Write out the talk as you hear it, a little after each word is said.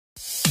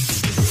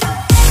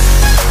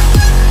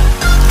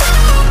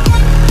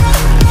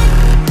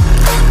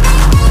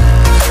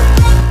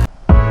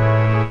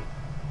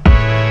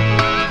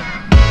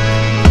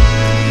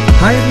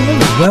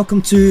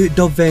welcome to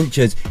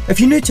dubventures. If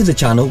you're new to the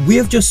channel, we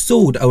have just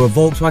sold our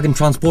Volkswagen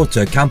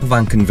Transporter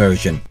campervan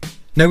conversion.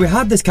 Now, we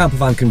had this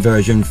campervan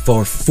conversion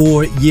for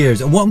 4 years,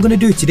 and what I'm going to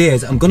do today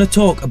is I'm going to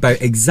talk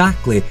about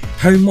exactly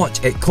how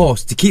much it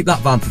cost to keep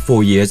that van for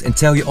 4 years and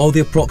tell you all the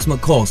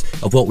approximate cost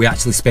of what we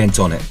actually spent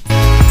on it.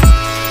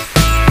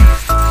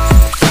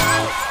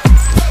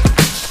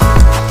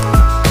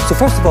 So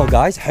first of all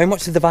guys, how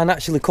much did the van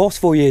actually cost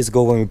 4 years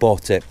ago when we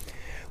bought it?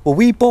 Well,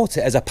 we bought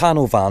it as a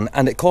panel van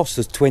and it cost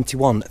us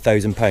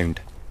 £21,000.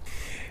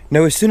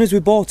 Now, as soon as we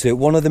bought it,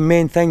 one of the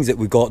main things that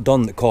we got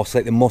done that cost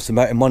like the most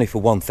amount of money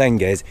for one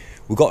thing is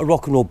we got a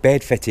rock and roll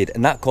bed fitted,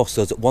 and that cost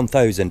us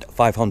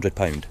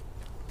 £1,500.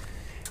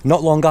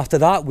 Not long after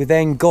that, we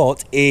then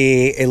got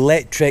a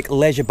electric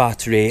leisure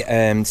battery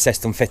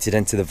system fitted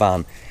into the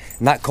van,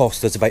 and that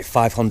cost us about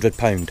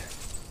 £500.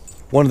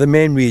 One of the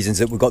main reasons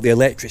that we got the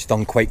electrics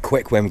done quite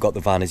quick when we got the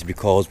van is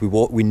because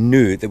we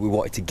knew that we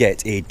wanted to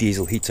get a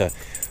diesel heater.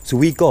 So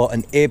we got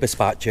an air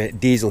dispatcher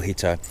diesel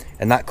heater,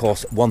 and that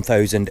cost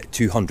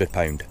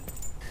 £1,200.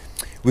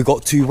 We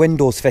got 2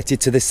 windows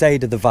fitted to the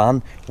side of the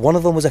van. One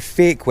of them was a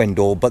fake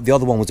window, but the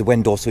other one was a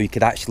window so you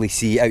could actually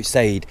see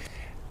outside,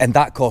 and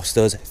that cost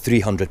us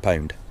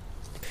 £300.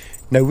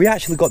 Now, we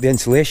actually got the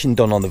insulation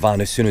done on the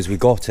van as soon as we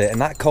got it, and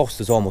that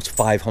cost us almost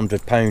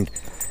 £500.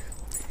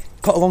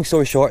 Cut a long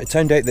story short, it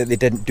turned out that they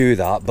didn't do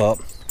that, but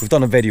we've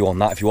done a video on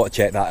that if you want to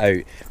check that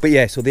out. But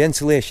yeah, so the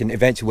insulation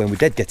eventually, when we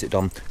did get it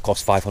done,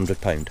 cost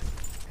 £500.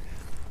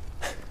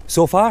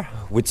 So far,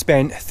 we'd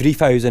spent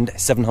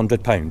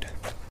 £3,700.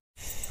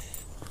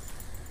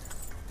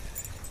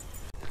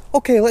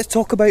 Okay, let's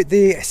talk about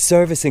the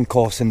servicing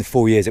costs in the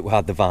 4 years that we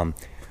had the van.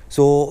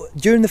 So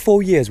during the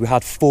 4 years, we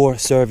had 4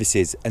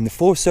 services, and the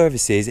 4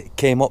 services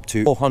came up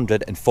to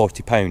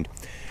 £440.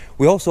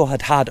 We also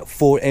had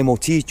 4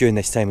 MOTs during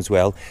this time as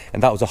well,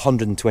 and that was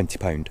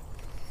 £120.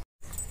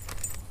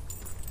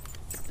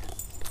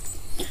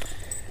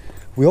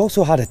 We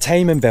also had a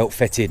timing belt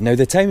fitted. Now,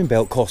 the timing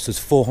belt cost us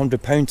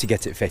 £400 to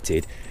get it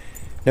fitted.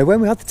 Now,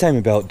 when we had the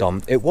timing belt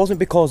done, it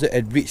wasn't because it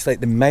had reached like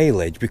the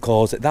mileage,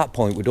 because at that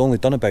point we'd only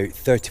done about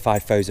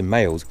 35,000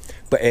 miles,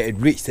 but it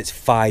had reached its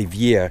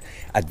 5-year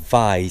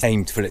advised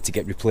time for it to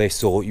get replaced,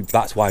 so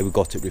that's why we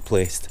got it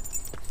replaced.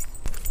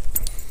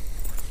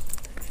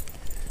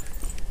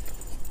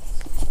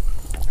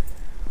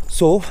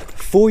 So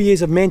 4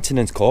 years of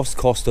maintenance costs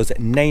cost us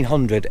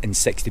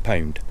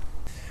 £960.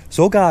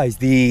 So guys,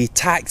 the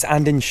tax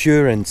and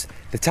insurance.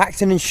 The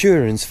tax and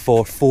insurance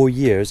for 4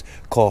 years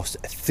cost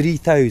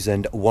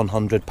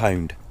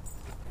 £3,100.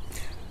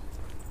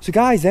 So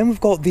guys, then we've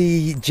got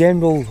the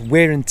general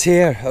wear and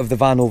tear of the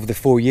van over the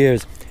 4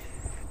 years.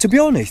 To be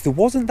honest, there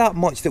wasn't that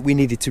much that we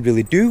needed to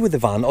really do with the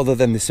van other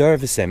than the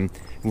servicing.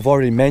 We've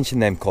already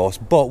mentioned them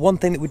costs, but one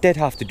thing that we did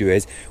have to do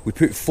is we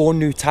put 4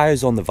 new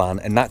tyres on the van,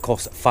 and that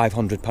cost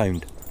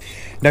 £500.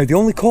 Now, the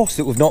only cost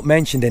that we've not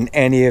mentioned in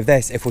any of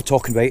this, if we're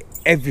talking about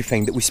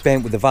everything that we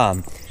spent with the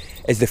van,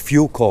 is the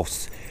fuel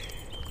costs.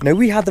 Now,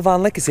 we had the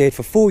van, like I said,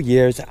 for 4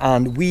 years,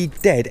 and we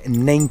did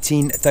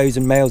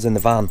 19,000 miles in the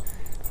van.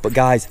 But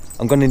guys,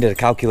 I'm going to need a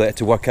calculator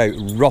to work out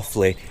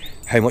roughly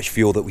how much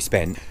fuel that we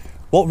spent.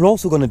 What we're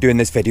also going to do in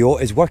this video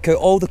is work out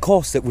all the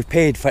costs that we've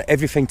paid for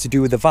everything to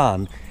do with the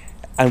van,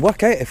 and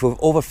work out if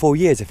over 4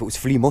 years if it was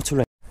free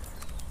motoring.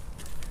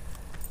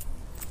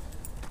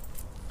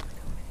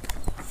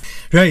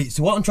 Right,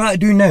 so what I'm trying to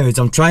do now is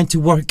I'm trying to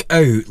work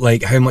out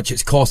like how much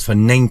it's cost for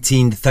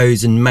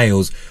 19,000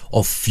 miles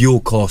of fuel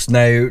cost.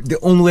 Now, the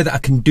only way that I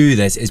can do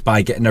this is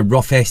by getting a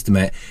rough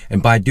estimate,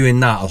 and by doing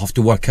that I'll have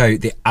to work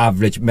out the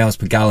average miles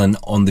per gallon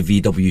on the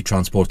VW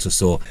Transporter.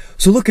 So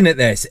looking at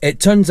this, it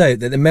turns out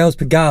that the miles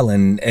per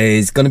gallon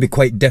is going to be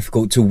quite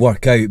difficult to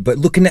work out, but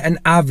looking at an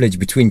average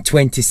between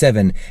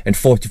 27 and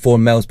 44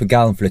 miles per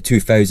gallon for a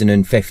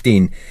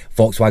 2015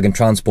 Volkswagen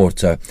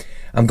Transporter,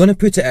 I'm going to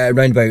put it at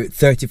around about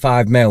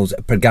 35 miles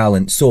per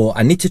gallon. So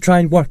I need to try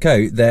and work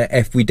out that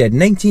if we did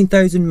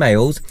 19,000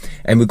 miles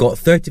and we got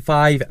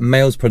 35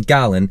 miles per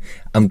gallon,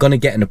 I'm going to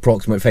get an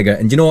approximate figure.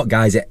 And you know what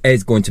guys, it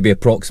is going to be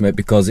approximate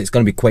because it's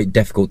going to be quite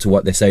difficult to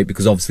work this out,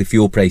 because obviously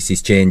fuel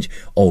prices change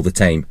all the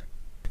time.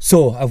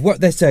 So I've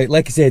worked this out.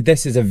 Like I said,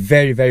 this is a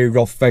very, very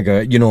rough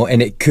figure, you know,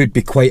 and it could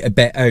be quite a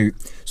bit out.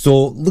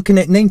 So looking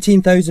at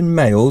 19,000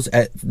 miles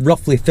at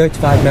roughly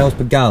 35 miles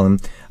per gallon,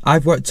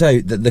 I've worked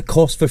out that the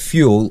cost for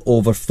fuel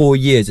over 4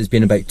 years has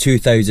been about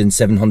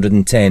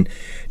 2,710.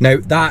 Now,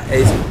 that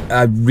is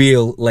a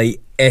real like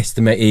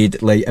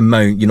estimated like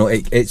amount, you know,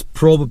 it's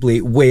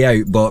probably way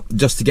out, but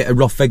just to get a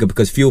rough figure,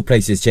 because fuel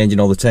prices changing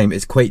all the time,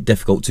 it's quite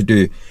difficult to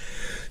do.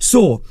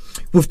 So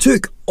we've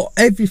took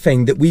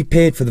everything that we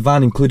paid for the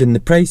van, including the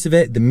price of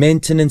it, the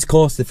maintenance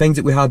costs, the things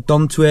that we had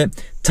done to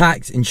it,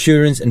 tax,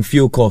 insurance and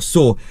fuel costs.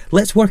 So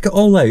let's work it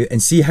all out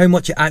and see how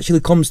much it actually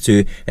comes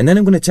to, and then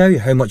I'm going to tell you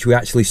how much we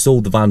actually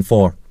sold the van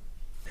for.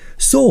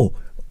 So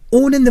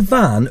owning the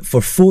van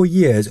for 4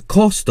 years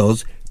cost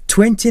us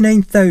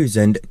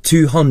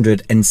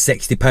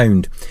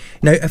 £29,260.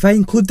 Now, if I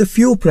include the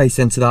fuel price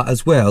into that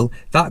as well,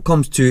 that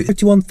comes to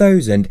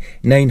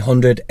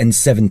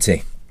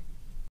 £31,970.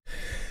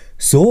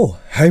 So,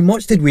 how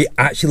much did we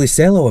actually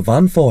sell our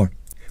van for?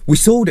 We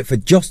sold it for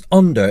just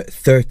under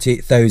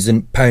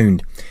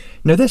 £30,000.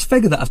 Now this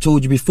figure that I've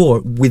told you before,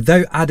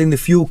 without adding the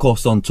fuel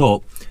cost on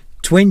top,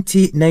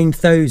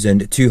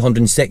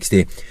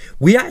 29,260.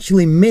 We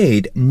actually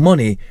made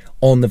money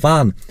on the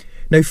van.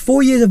 Now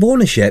 4 years of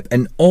ownership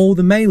and all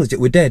the mileage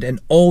that we did and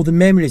all the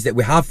memories that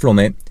we have from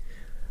it,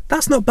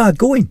 that's not bad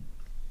going.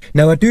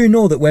 Now I do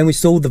know that when we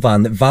sold the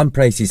van, that van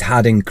prices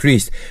had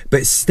increased,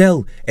 but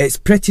still it's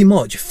pretty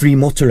much free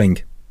motoring.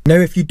 Now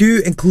if you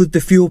do include the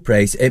fuel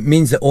price, it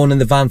means that owning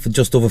the van for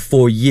just over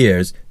 4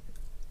 years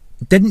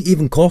didn't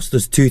even cost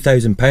us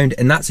 £2,000,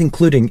 and that's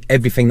including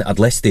everything that I'd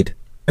listed.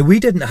 Now, we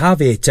didn't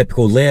have a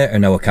typical layout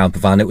in our camper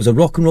van. It was a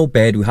rock and roll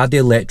bed, we had the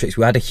electrics,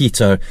 we had a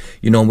heater,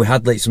 you know, and we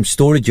had like some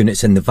storage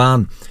units in the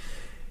van.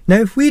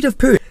 Now if we'd have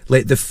put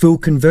like the full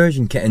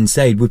conversion kit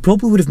inside, we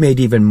probably would have made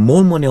even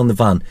more money on the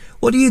van.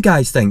 What do you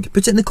guys think?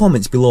 Put it in the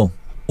comments below.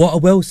 What I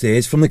will say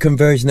is, from the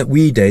conversion that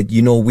we did,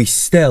 you know, we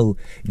still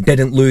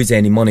didn't lose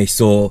any money,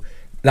 so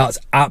that's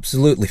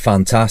absolutely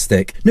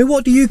fantastic. Now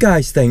what do you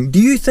guys think?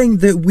 Do you think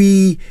that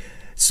we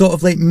sort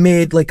of like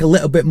made like a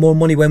little bit more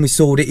money when we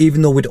sold it,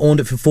 even though we'd owned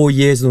it for 4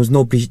 years and there was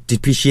no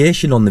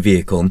depreciation on the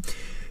vehicle?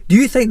 Do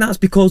you think that's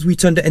because we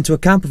turned it into a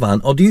camper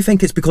van, or do you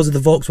think it's because of the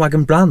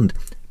Volkswagen brand?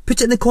 Put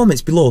it in the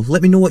comments below,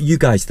 let me know what you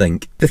guys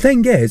think. The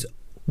thing is,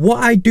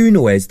 what I do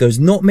know is there's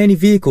not many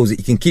vehicles that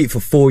you can keep for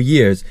 4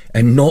 years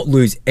and not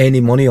lose any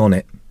money on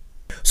it.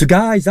 So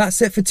guys,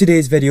 that's it for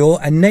today's video.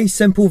 A nice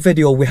simple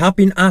video. We have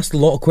been asked a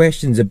lot of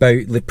questions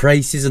about the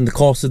prices and the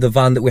cost of the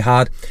van that we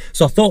had,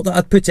 so I thought that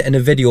I'd put it in a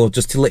video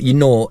just to let you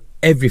know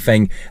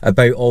everything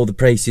about all the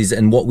prices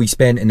and what we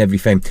spent and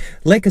everything.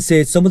 Like I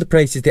said, some of the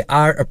prices, they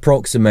are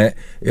approximate,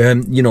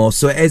 you know,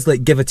 so it is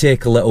like give or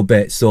take a little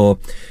bit. So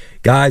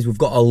guys, we've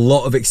got a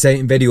lot of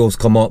exciting videos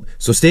come up,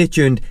 so stay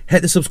tuned.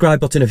 Hit the subscribe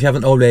button if you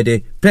haven't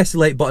already. Press the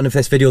like button if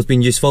this video has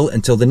been useful.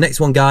 Until the next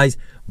one guys,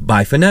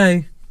 bye for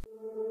now.